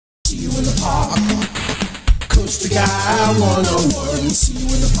see you in the park. Coach the guy 101, see you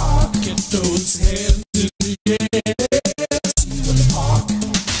in the park. Get those hands in the air, see you in the park.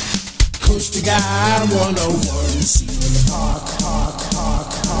 Coach the guy 101, see you in the park.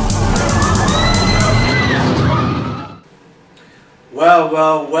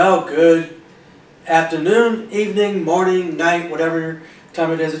 Well, good afternoon, evening, morning, night, whatever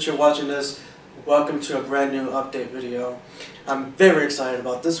time it is that you're watching this. Welcome to a brand new update video. I'm very excited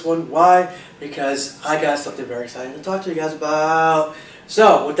about this one. Why? Because I got something very exciting to talk to you guys about.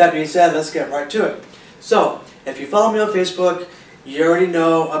 So, with that being said, let's get right to it. So, if you follow me on Facebook, you already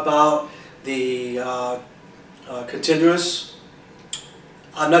know about the continuous.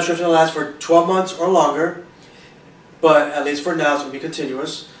 I'm not sure if it's going to last for 12 months or longer, but at least for now it's going to be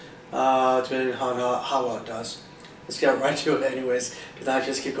continuous. Depending on how well it does. Let's get right to it anyways, because I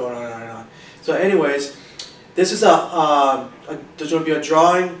just keep going on and on and on. So anyways, this is there's going to be a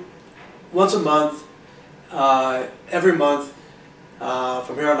drawing once a month, every month,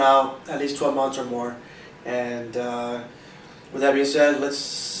 from here on out, at least 12 months or more. And with that being said,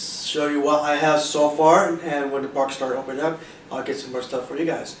 let's show you what I have so far, and when the parks start opening up, I'll get some more stuff for you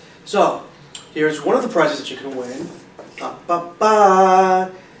guys. So, here's one of the prizes that you can win.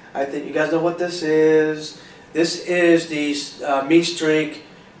 I think you guys know what this is. This is the Mean Streak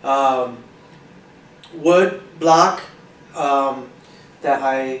wood block that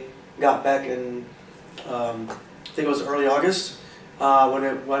I got back in, I think it was early August when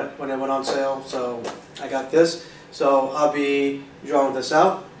it went on sale. So I got this. So I'll be drawing this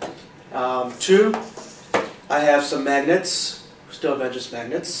out. Two, I have some magnets, Steel Avengers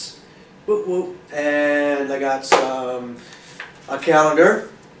magnets. Whoop whoop. And I got a calendar.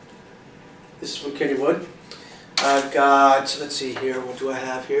 This is from Kittywood. I've got, let's see here, what do I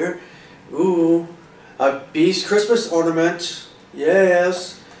have here? Ooh, a Beast Christmas ornament.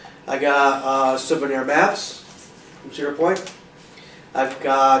 Yes. I got souvenir maps from Cedar Point. I've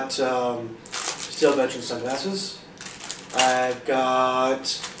got Steel Avengers sunglasses. I've got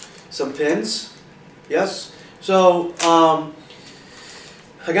some pins. Yes. So, I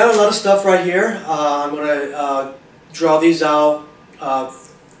got a lot of stuff right here. I'm going to draw these out.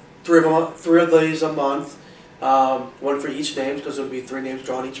 Three of these a month, one for each name, because there will be 3 names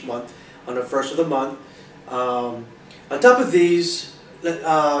drawn each month on the first of the month. On top of these,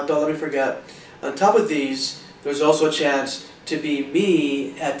 don't let me forget, on top of these, there's also a chance to be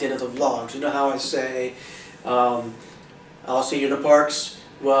me at the end of the vlogs. You know how I say, I'll see you in the parks?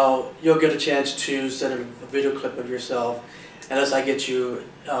 Well, you'll get a chance to send a video clip of yourself. Unless I get you,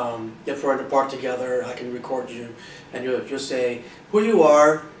 if we're in the park together, I can record you, and you'll say who you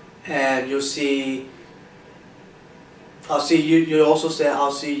are, and you'll see, I'll see you, you'll also say,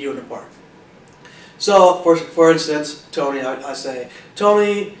 I'll see you in the park. So, for instance, Tony, I say,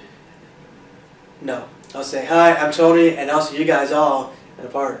 Tony, no, I'll say, hi, I'm Tony, and I'll see you guys all in the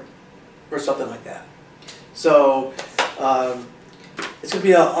park, or something like that. So, it's going to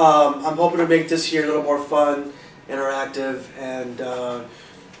be I'm hoping to make this year a little more fun, interactive, and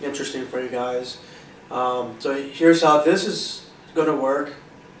interesting for you guys. So here's how this is going to work.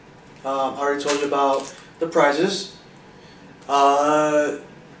 I already told you about the prizes.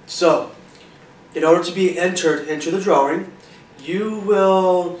 So, in order to be entered into the drawing, you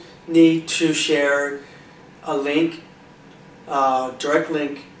will need to share a link, direct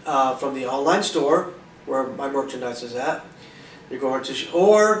link from the online store where my merchandise is at. You're going to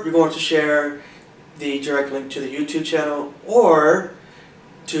share the direct link to the YouTube channel or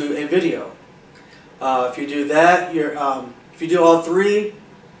to a video. If you do that, if you do all 3,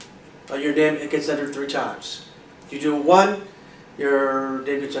 your name gets entered 3 times. If you do 1, your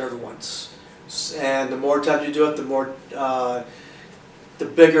name gets entered once. And the more times you do it, the more, the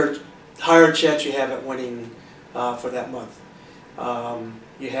bigger, higher chance you have at winning for that month.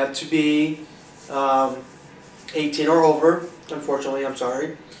 You have to be 18 or over. Unfortunately, I'm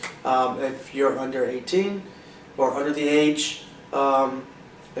sorry. If you're under 18 or under the age,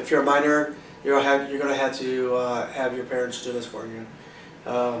 if you're a minor, you're going to have to have your parents do this for you.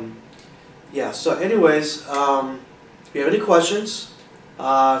 Yeah. So, anyways, if you have any questions,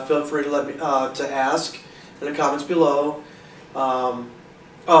 feel free to let me to ask in the comments below.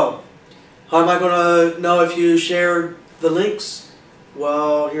 Oh, how am I going to know if you shared the links?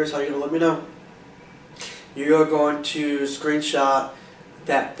 Well, here's how you're going to let me know. You're going to screenshot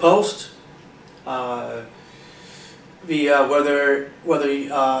that post via whether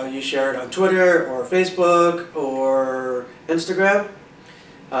you share it on Twitter or Facebook or Instagram.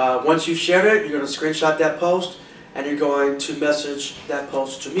 Once you've shared it, you're going to screenshot that post, and you're going to message that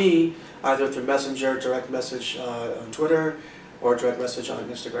post to me either through Messenger, direct message on Twitter, or direct message on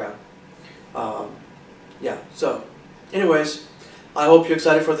Instagram. Yeah, so anyways, I hope you're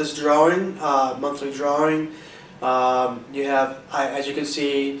excited for this drawing, monthly drawing. You have, as you can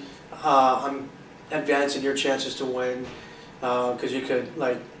see, I'm advancing your chances to win, because you could,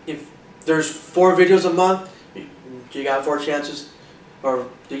 like, if there's 4 videos a month, you got 4 chances, or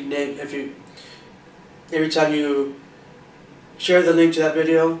every time you share the link to that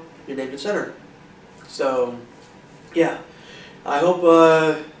video, your name gets entered. So, yeah, I hope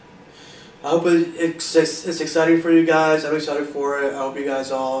it's exciting for you guys. I'm excited for it. I hope you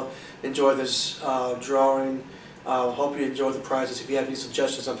guys all enjoy this drawing. Hope you enjoy the prizes. If you have any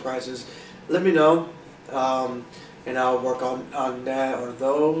suggestions on prizes, let me know, and I'll work on that or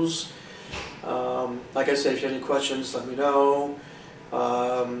those. Like I said, if you have any questions, let me know.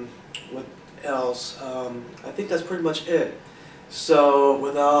 What else? I think that's pretty much it. So,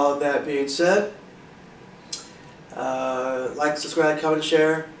 with all that being said, like, subscribe, comment,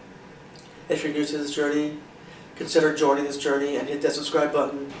 share. If you're new to this journey, consider joining this journey and hit that subscribe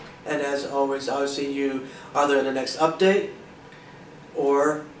button. And as always, I'll see you either in the next update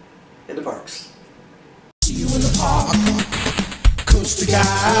or in the parks. See you in the park. Coach the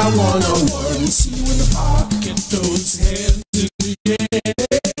Guy 101. See you in the park. Get those hands in the air.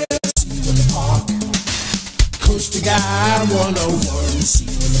 See you in the park. Coach the Guy 101. See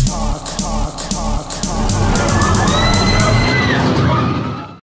you in the park.